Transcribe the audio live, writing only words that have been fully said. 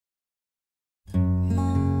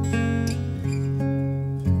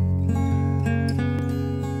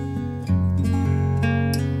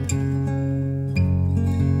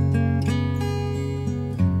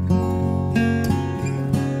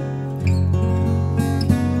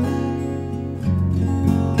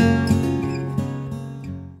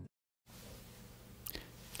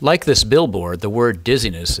Like this billboard, the word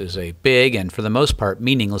dizziness is a big and, for the most part,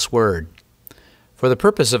 meaningless word. For the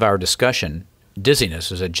purpose of our discussion,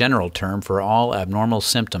 dizziness is a general term for all abnormal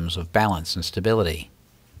symptoms of balance and stability.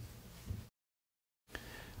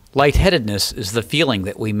 Lightheadedness is the feeling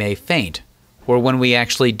that we may faint, or when we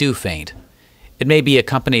actually do faint. It may be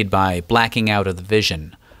accompanied by blacking out of the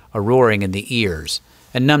vision, a roaring in the ears,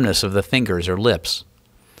 and numbness of the fingers or lips.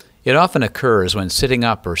 It often occurs when sitting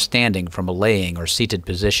up or standing from a laying or seated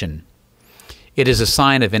position. It is a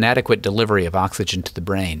sign of inadequate delivery of oxygen to the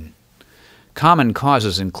brain. Common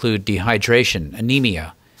causes include dehydration,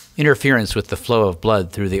 anemia, interference with the flow of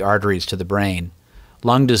blood through the arteries to the brain,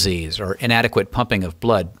 lung disease, or inadequate pumping of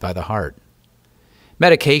blood by the heart.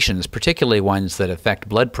 Medications, particularly ones that affect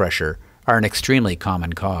blood pressure, are an extremely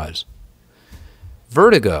common cause.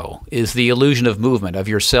 Vertigo is the illusion of movement of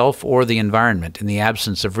yourself or the environment in the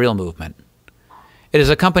absence of real movement. It is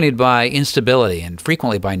accompanied by instability and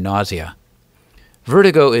frequently by nausea.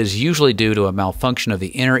 Vertigo is usually due to a malfunction of the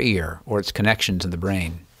inner ear or its connections in the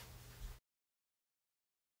brain.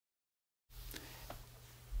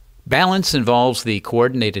 Balance involves the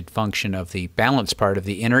coordinated function of the balance part of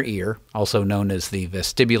the inner ear, also known as the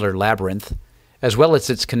vestibular labyrinth, as well as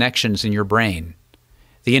its connections in your brain,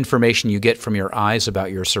 the information you get from your eyes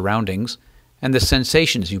about your surroundings, and the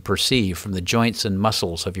sensations you perceive from the joints and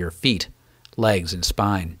muscles of your feet, legs, and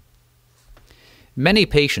spine. Many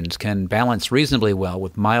patients can balance reasonably well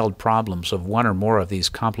with mild problems of one or more of these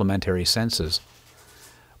complementary senses.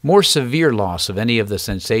 More severe loss of any of the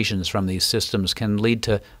sensations from these systems can lead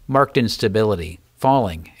to marked instability,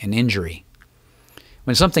 falling, and injury.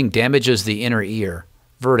 When something damages the inner ear,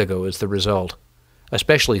 vertigo is the result,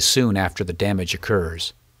 especially soon after the damage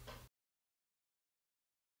occurs.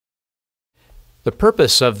 The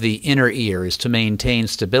purpose of the inner ear is to maintain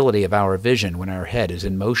stability of our vision when our head is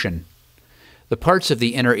in motion. The parts of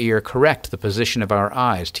the inner ear correct the position of our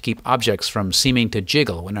eyes to keep objects from seeming to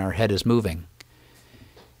jiggle when our head is moving.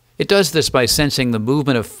 It does this by sensing the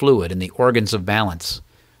movement of fluid in the organs of balance,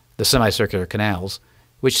 the semicircular canals,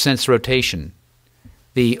 which sense rotation.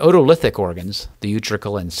 The otolithic organs, the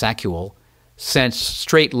utricle and saccule, sense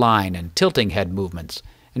straight line and tilting head movements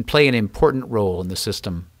and play an important role in the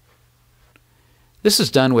system. This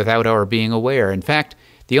is done without our being aware. In fact,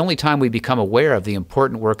 the only time we become aware of the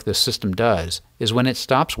important work this system does is when it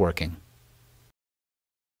stops working.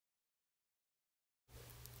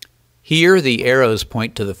 Here, the arrows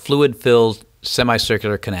point to the fluid-filled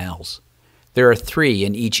semicircular canals. There are 3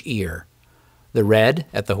 in each ear: the red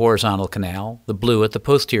at the horizontal canal, the blue at the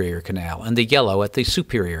posterior canal, and the yellow at the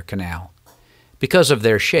superior canal. Because of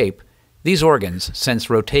their shape, these organs sense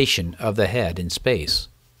rotation of the head in space.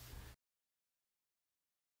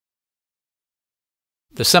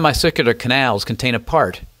 The semicircular canals contain a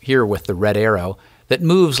part, here with the red arrow, that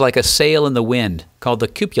moves like a sail in the wind, called the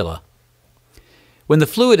cupula. When the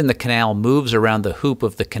fluid in the canal moves around the hoop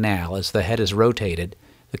of the canal as the head is rotated,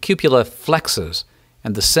 the cupula flexes,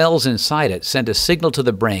 and the cells inside it send a signal to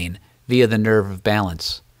the brain via the nerve of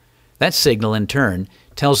balance. That signal, in turn,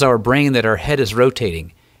 tells our brain that our head is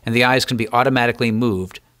rotating, and the eyes can be automatically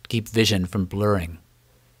moved to keep vision from blurring.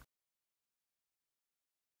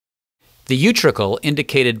 The utricle,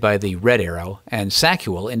 indicated by the red arrow, and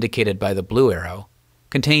saccule, indicated by the blue arrow,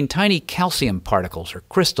 contain tiny calcium particles or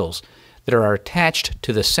crystals that are attached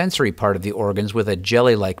to the sensory part of the organs with a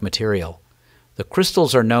jelly-like material. The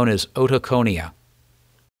crystals are known as otoconia.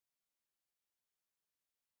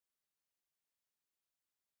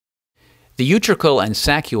 The utricle and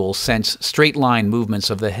saccule sense straight-line movements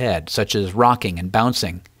of the head, such as rocking and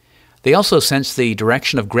bouncing. They also sense the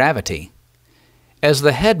direction of gravity. As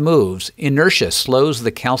the head moves, inertia slows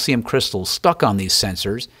the calcium crystals stuck on these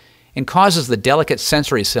sensors and causes the delicate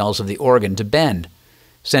sensory cells of the organ to bend,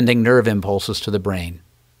 sending nerve impulses to the brain.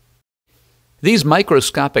 These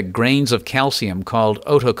microscopic grains of calcium, called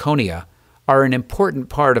otoconia, are an important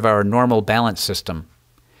part of our normal balance system.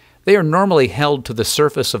 They are normally held to the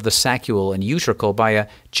surface of the saccule and utricle by a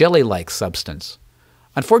jelly-like substance.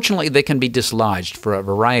 Unfortunately, they can be dislodged for a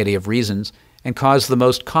variety of reasons and cause the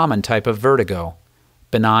most common type of vertigo,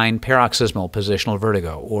 benign paroxysmal positional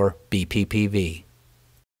vertigo, or BPPV.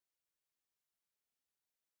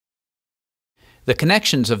 The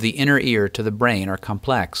connections of the inner ear to the brain are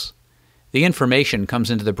complex. The information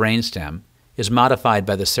comes into the brainstem, is modified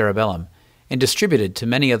by the cerebellum, and distributed to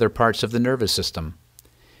many other parts of the nervous system.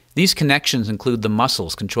 These connections include the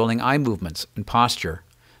muscles controlling eye movements and posture,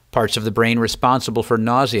 parts of the brain responsible for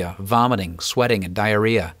nausea, vomiting, sweating, and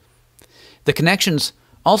diarrhea. The connections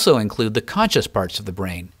also include the conscious parts of the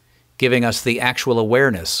brain, giving us the actual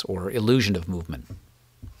awareness or illusion of movement.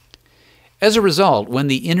 As a result, when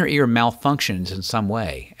the inner ear malfunctions in some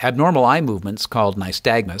way, abnormal eye movements called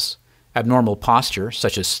nystagmus, abnormal posture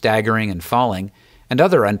such as staggering and falling, and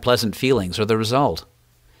other unpleasant feelings are the result.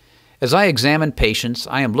 As I examine patients,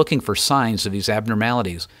 I am looking for signs of these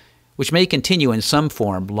abnormalities, which may continue in some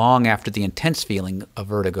form long after the intense feeling of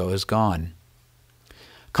vertigo is gone.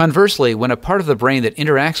 Conversely, when a part of the brain that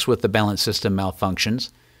interacts with the balance system malfunctions,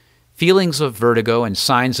 feelings of vertigo and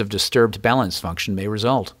signs of disturbed balance function may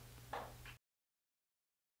result.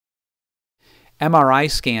 MRI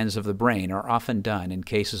scans of the brain are often done in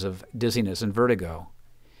cases of dizziness and vertigo.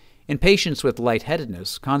 In patients with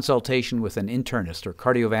lightheadedness, consultation with an internist or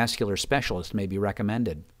cardiovascular specialist may be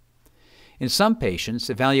recommended. In some patients,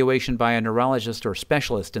 evaluation by a neurologist or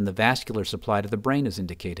specialist in the vascular supply to the brain is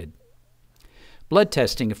indicated. Blood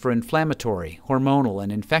testing for inflammatory, hormonal,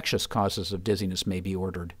 and infectious causes of dizziness may be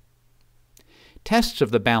ordered. Tests of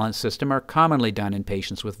the balance system are commonly done in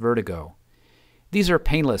patients with vertigo. These are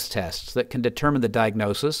painless tests that can determine the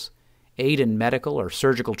diagnosis, aid in medical or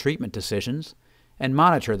surgical treatment decisions, and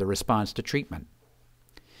monitor the response to treatment.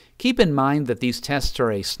 Keep in mind that these tests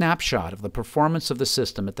are a snapshot of the performance of the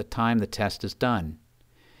system at the time the test is done.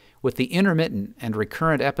 With the intermittent and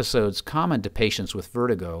recurrent episodes common to patients with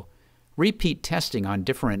vertigo, repeat testing on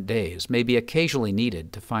different days may be occasionally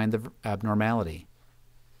needed to find the abnormality.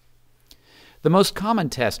 The most common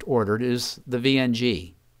test ordered is the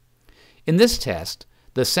VNG. In this test,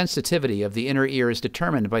 the sensitivity of the inner ear is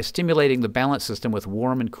determined by stimulating the balance system with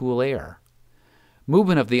warm and cool air.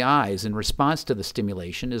 Movement of the eyes in response to the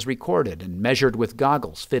stimulation is recorded and measured with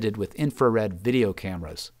goggles fitted with infrared video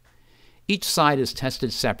cameras. Each side is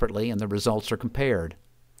tested separately and the results are compared.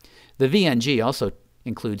 The VNG also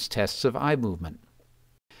includes tests of eye movement.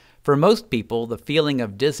 For most people, the feeling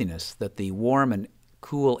of dizziness that the warm and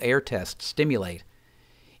cool air tests stimulate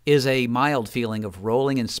is a mild feeling of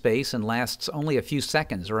rolling in space and lasts only a few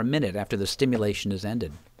seconds or a minute after the stimulation is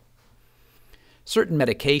ended. Certain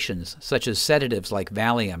medications, such as sedatives like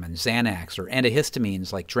Valium and Xanax, or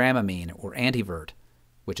antihistamines like Dramamine or Antivert,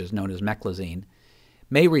 which is known as Meclizine,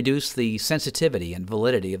 may reduce the sensitivity and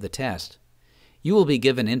validity of the test. You will be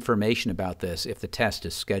given information about this if the test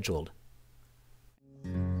is scheduled.